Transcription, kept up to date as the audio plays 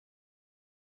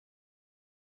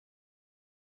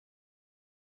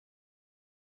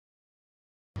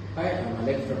Hi, I'm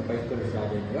Alex from PySpiders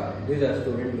Rajajinagar. This is our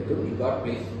student MITHUN. He got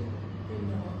placed in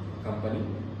a company.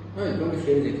 Now he's going to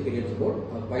share his experience about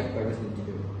PySpiders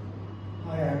Institute.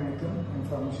 Hi, I'm MITHUN. I'm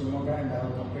from Shimoga and I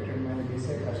have completed my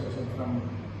BSc graduation from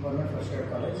Government First Year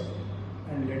College.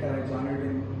 And later I joined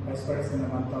in PySpiders in the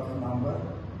month of November.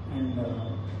 And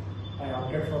I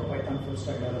opted for Python full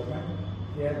stack development.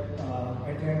 Here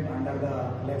I trained under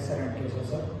the Alexa and Keshav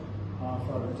sir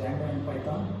for Django and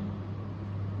Python.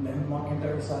 Then mock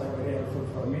interviews are very helpful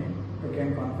for me to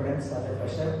gain confidence as a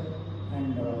fresher,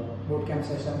 and bootcamp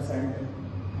sessions and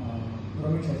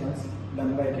grooming sessions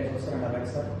done by Keshav sir and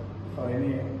Alexa for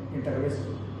any interviews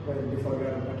before we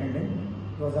are attending.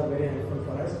 Those are very helpful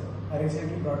for us. I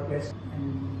recently got placed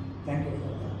and thank you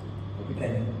for the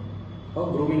training. How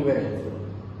grooming were helpful?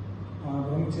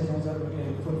 Grooming sessions are very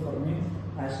helpful for me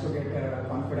as to get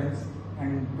confidence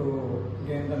and to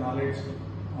gain the knowledge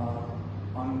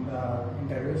on the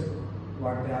interviews,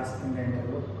 what they ask in the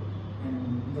interview,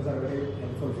 and those are very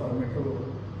helpful for me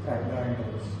to crack the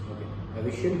interviews. Okay. I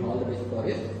wish him all the best for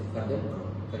his further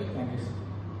career. Thank you, sir.